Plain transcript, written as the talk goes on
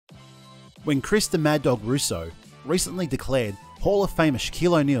when Chris the Mad Dog Russo recently declared Hall of Famer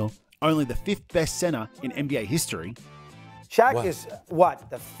Shaquille O'Neal only the 5th best center in NBA history. Shaq is what?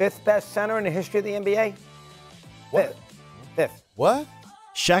 The 5th best center in the history of the NBA? What? Fifth. What?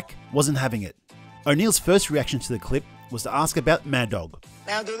 Shaq wasn't having it. O'Neal's first reaction to the clip was to ask about Mad Dog.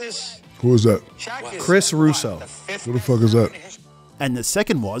 Now do this. Who is that? Chris Russo. Who the fuck is that? And the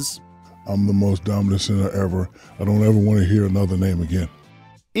second was, I'm the most dominant center ever. I don't ever want to hear another name again.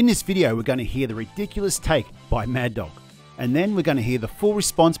 in this video we're going to hear the ridiculous take by Mad Dog, and then we're going to hear the full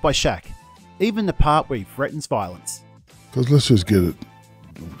response by Shaq, even the part where he threatens violence. Because let's just get it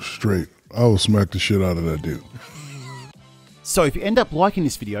straight. I will smack the shit out of that dude. So if you end up liking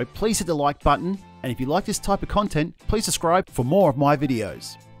this video, please hit the like button, and if you like this type of content, please subscribe for more of my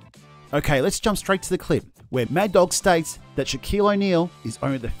videos. Okay, let's jump straight to the clip, where Mad Dog states that Shaquille O'Neal is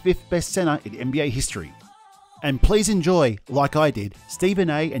only the 5th best center in NBA history. And please enjoy, like I did, Stephen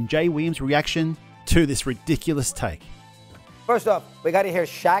A. and Jay Williams' reaction to this ridiculous take. First off, we got to hear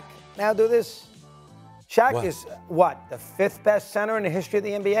Shaq now do this. Shaq is what? The 5th best center in the history of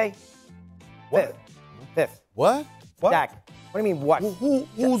the NBA? What? Fifth. What? Shaq. What do you mean, what?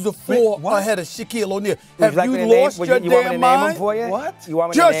 Who's the four ahead of Shaquille O'Neal? Have Have you you like lost me to your name, you want me to damn name mind? him for you? What? You want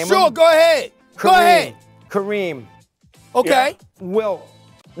me to Just name sure, him? go ahead. Go ahead. Kareem. Okay. Will.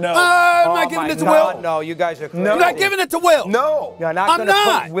 No. I'm not giving it to Will. No, you guys are crazy. You're not giving it to Will. No. You're not I'm going to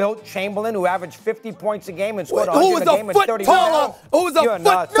not. put Wilt Chamberlain, who averaged 50 points a game and scored Who 100 is a a game in foot 30 taller? Who is a You're foot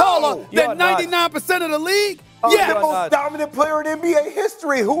nuts. taller You're than nuts. 99% of the league? Oh, Yeah. you're Most nuts. dominant player in NBA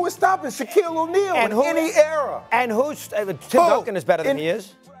history. Who is stopping Shaquille O'Neal in any era? And who's Tim Duncan is better than he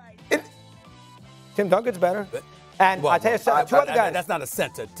is. Tim Duncan's better. And I tell you something, two other guys. That's not a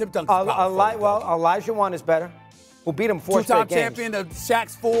center. Tim Duncan's Elijah Wan is better. Who beat him 4 straight two-time games. champion of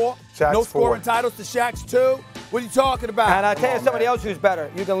Shaq's 4. Shaq's no 4. scoring titles to Shaq's 2. What are you talking about? And I tell you somebody else who's better.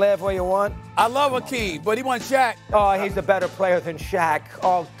 You can laugh all you want. I love Hakeem, but he won Shaq. Oh, he's a better player than Shaq.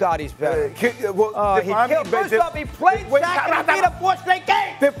 Oh, God, he's better. First off, he played Shaq and he beat him 4 straight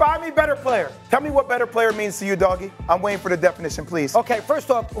games. Define me better player. Tell me what better player means to you, doggy. I'm waiting for the definition, please. Okay,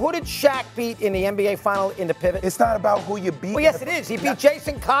 first off, who did Shaq beat in the NBA final in the pivot? It's not about who you beat. Well, yes, it is. He beat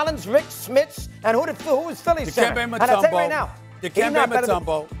Jason Collins, Rick Smits, and who was Philly's center? Dikembe And I'll tell you right Mutombo. now, Dikembe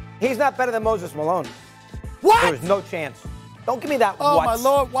Mutombo. he's not better than Moses Malone. What? There's no chance. Don't give me that Oh, what. my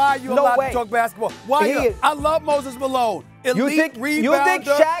Lord, why are you allowed to talk basketball? I love Moses Malone. Elite rebounder.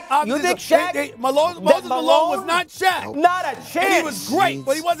 You think Shaq? Moses Malone was not Shaq. Not a chance. And he was great,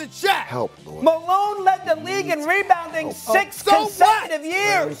 but he wasn't Shaq. Help, Lord. Malone led the league in rebounding 6 consecutive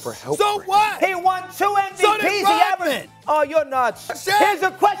years. So what? He won 2 MVPs. So did Rodman. Oh, you're nuts. Shaq. Here's a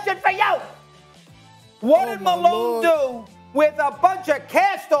question for you. What did Malone do with a bunch of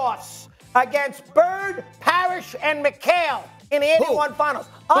cast-offs against Bird, Parrish, and McHale in the 81 finals?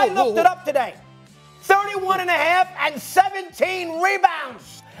 I looked it up today. 31 and a half and 17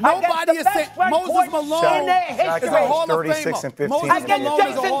 rebounds. Nobody is saying Moses Malone is a Hall of 36 and Famer. 15. Moses Malone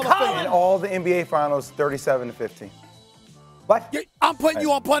is a Hall of In Famer. all the NBA finals, 37 and 15. What? I'm putting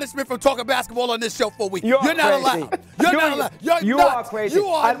you on punishment for talking basketball on this show for a week. You're not crazy. allowed. You're not allowed. You're You nuts. are crazy. You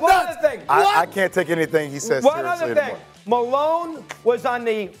are And one nuts. other thing. I can't take anything he says One seriously other thing. anymore. Malone was on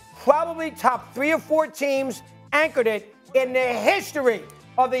the probably top 3 or 4 teams anchored it in the history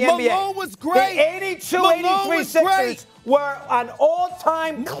of the NBA. Malone was great. The 82, Malone 83 was Sixers great. were an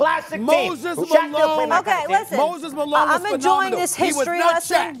all-time classic team. Moses Shaq didn't play Malone. that kind Okay, of team. listen. Moses Malone was I'm enjoying phenomenal. this He was history not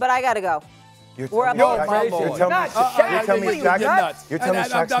lesson, Shaq. but I gotta go. You're up telling all me night. Shaq- You're You're telling me nuts. Shaq- Shaq you're telling me is Shaq- nuts. you're telling me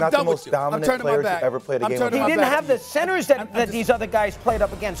And Shaq's I'm not the done most with you. I'm dominant turning my player back. who's ever played a I'm game turning of He my didn't back. have the centers that these other guys played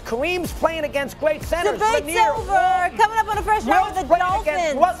up against. Kareem's playing against great centers. Debate's Lanier, over. Coming up on a fresh round Will's with the playing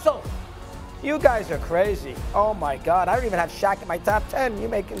against Dolphins. Russell. You guys are crazy. Oh, my God. I don't even have Shaq in my top 10. You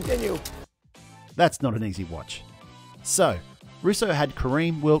may continue. That's not an easy watch. So, Russo had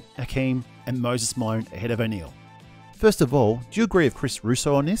Kareem, Wilt, Hakeem, and Moses Malone ahead of O'Neal. First of all, do you agree with Chris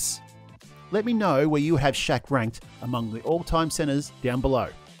Russo on this? Let me know where you would have Shaq ranked among the all-time centers down below.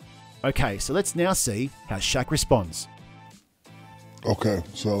 Okay, so let's now see how Shaq responds. Okay,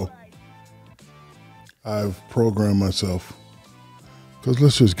 so I've programmed myself. Because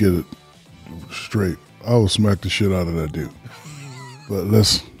let's just get it straight. I will smack the shit out of that dude. But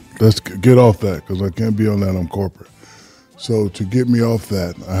let's get off that, because I can't be on that on corporate. So to get me off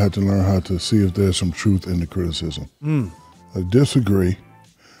that, I had to learn how to see if there's some truth in the criticism. I disagree.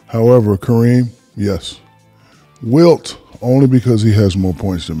 However, Kareem, yes. Wilt, only because he has more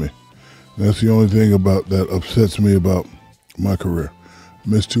points than me. That's the only thing about that upsets me about my career.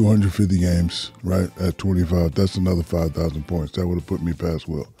 Missed 250 games, right, at 25. That's another 5,000 points. That would have put me past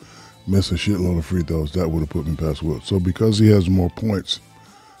Wilt. Missed a shitload of free throws. That would have put me past Wilt. So because he has more points,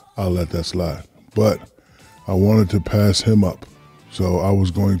 I'll let that slide. But I wanted to pass him up. So I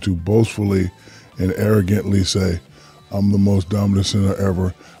was going to boastfully and arrogantly say, I'm the most dominant center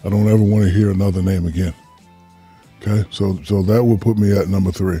ever. I don't ever want to hear another name again. Okay, so that will put me at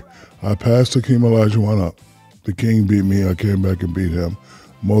number 3. I passed Hakeem Olajuwon up. The King beat me. I came back and beat him.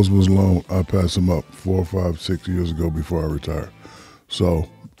 Moses Malone, I passed him up 4, 5, 6 years ago before I retired. So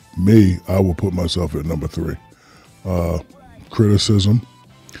me, I will put myself at number 3. Criticism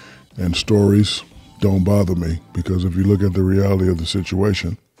and stories don't bother me because if you look at the reality of the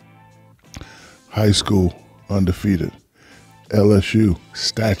situation, high school, undefeated. LSU,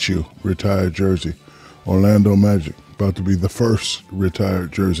 statue, retired jersey. Orlando Magic, about to be the first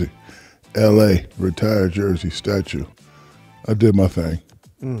retired jersey. LA, retired jersey, statue. I did my thing.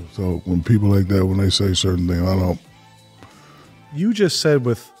 So when people like that, when they say certain things, I don't. You just said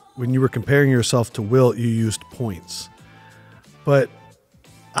when you were comparing yourself to Wilt, you used points. But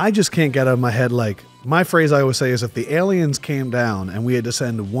I just can't get out of my head, like, my phrase I always say is if the aliens came down and we had to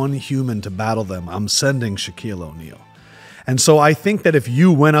send one human to battle them, I'm sending Shaquille O'Neal. And so I think that if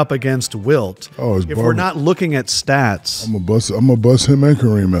you went up against Wilt, if we're not looking at stats, I'm a bust him and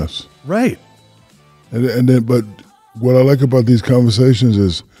Kareem S. Right. And then, but what I like about these conversations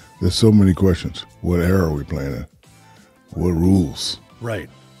is there's so many questions. What era are we playing in? What rules? Right.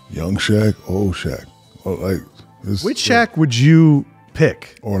 Young Shaq, old Shaq. Which Shaq would you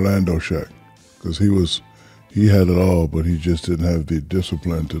pick? Orlando Shaq, because he had it all, but he just didn't have the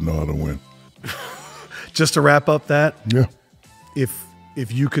discipline to know how to win. Just to wrap up that, yeah.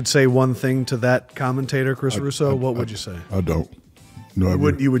 If you could say one thing to that commentator, Chris Russo, what would you say? I don't. No,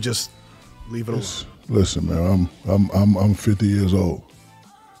 you would just leave it alone. Listen, man, I'm 50 years old.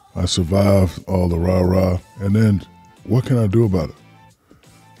 I survived all the rah-rah, and then what can I do about it?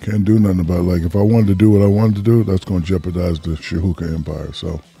 Can't do nothing about it. Like, if I wanted to do what I wanted to do, that's going to jeopardize the Shahuka Empire.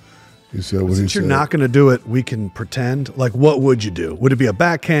 So he said what he said. Since you're not going to do it, we can pretend. Like, what would you do? Would it be a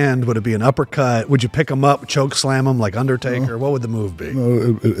backhand? Would it be an uppercut? Would you pick him up, choke slam him like Undertaker? No. What would the move be?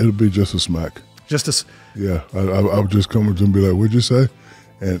 No, it'll be just a smack. Just a... Yeah, I would just come up to him and be like, what'd you say?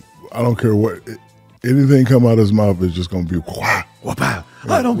 And I don't care what... Anything come out of his mouth is just going to be, wow. Wow.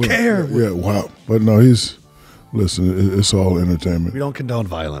 I don't care. Yeah, wow. But no, listen, it's all entertainment. We don't condone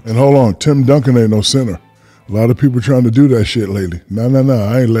violence. And hold on, Tim Duncan ain't no sinner. A lot of people trying to do that shit lately. No,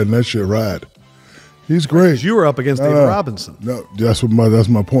 I ain't letting that shit ride. He's great. You were up against David Robinson. No, that's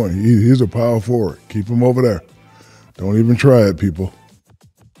my point. He's a power forward. Keep him over there. Don't even try it, people.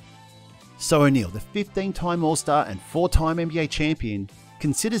 So O'Neal, the 15-time All-Star and 4-time NBA champion,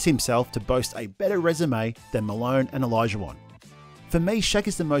 considers himself to boast a better resume than Malone and Olajuwon. For me, Shaq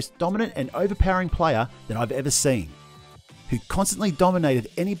is the most dominant and overpowering player that I've ever seen, who constantly dominated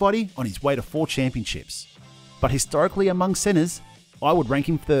anybody on his way to 4 championships. But historically among centers, I would rank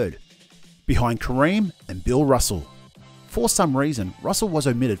him 3rd, behind Kareem and Bill Russell. For some reason, Russell was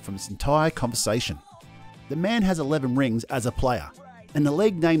omitted from this entire conversation. The man has 11 rings as a player, and the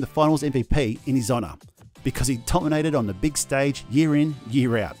league named the Finals MVP in his honour, because he dominated on the big stage year in,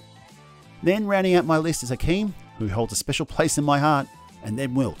 year out. Then rounding out my list is Hakeem, who holds a special place in my heart, and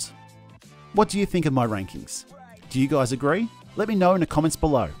then Wilt. What do you think of my rankings? Do you guys agree? Let me know in the comments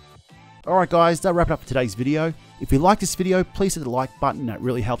below. Alright guys, that'll wrap it up for today's video. If you like this video, please hit the like button, that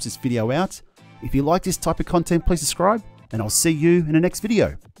really helps this video out. If you like this type of content, please subscribe, and I'll see you in the next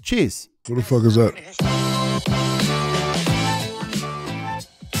video. Cheers! Who the fuck is that?